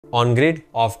On-grid,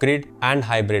 off-grid and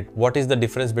hybrid. What is the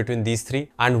difference between these three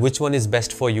and which one is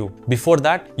best for you? Before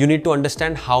that, you need to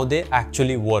understand how they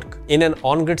actually work. In an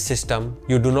on-grid system,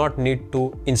 you do not need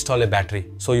to install a battery,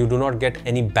 so you do not get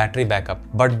any battery backup.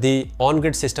 But the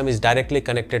on-grid system is directly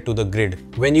connected to the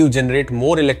grid. When you generate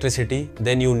more electricity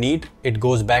than you need, it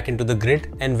goes back into the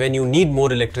grid, and when you need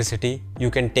more electricity, you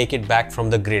can take it back from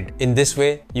the grid. In this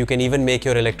way, you can even make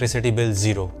your electricity bill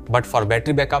zero. But for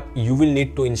battery backup, you will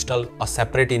need to install a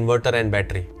separate inverter and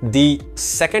battery. The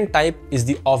second type is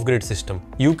the off-grid system.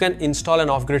 You can install an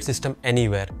off-grid system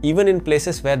anywhere. Even in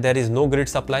places where there is no grid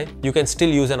supply, you can still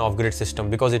use an off-grid system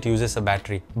because it uses a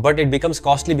battery. But it becomes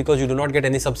costly because you do not get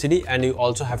any subsidy and you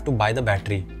also have to buy the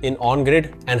battery. In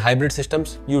on-grid and hybrid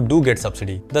systems, you do get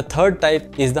subsidy. The third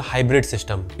type is the hybrid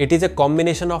system. It is a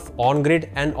combination of on-grid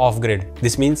and off-grid.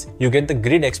 This means you get the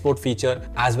grid export feature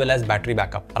as well as battery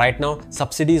backup. Right now,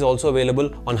 subsidy is also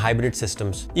available on hybrid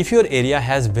systems. If your area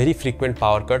has very frequent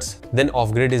power cuts, then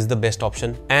off-grid is the best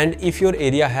option. And if your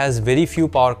area has very few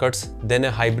power cuts, then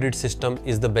a hybrid system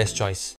is the best choice.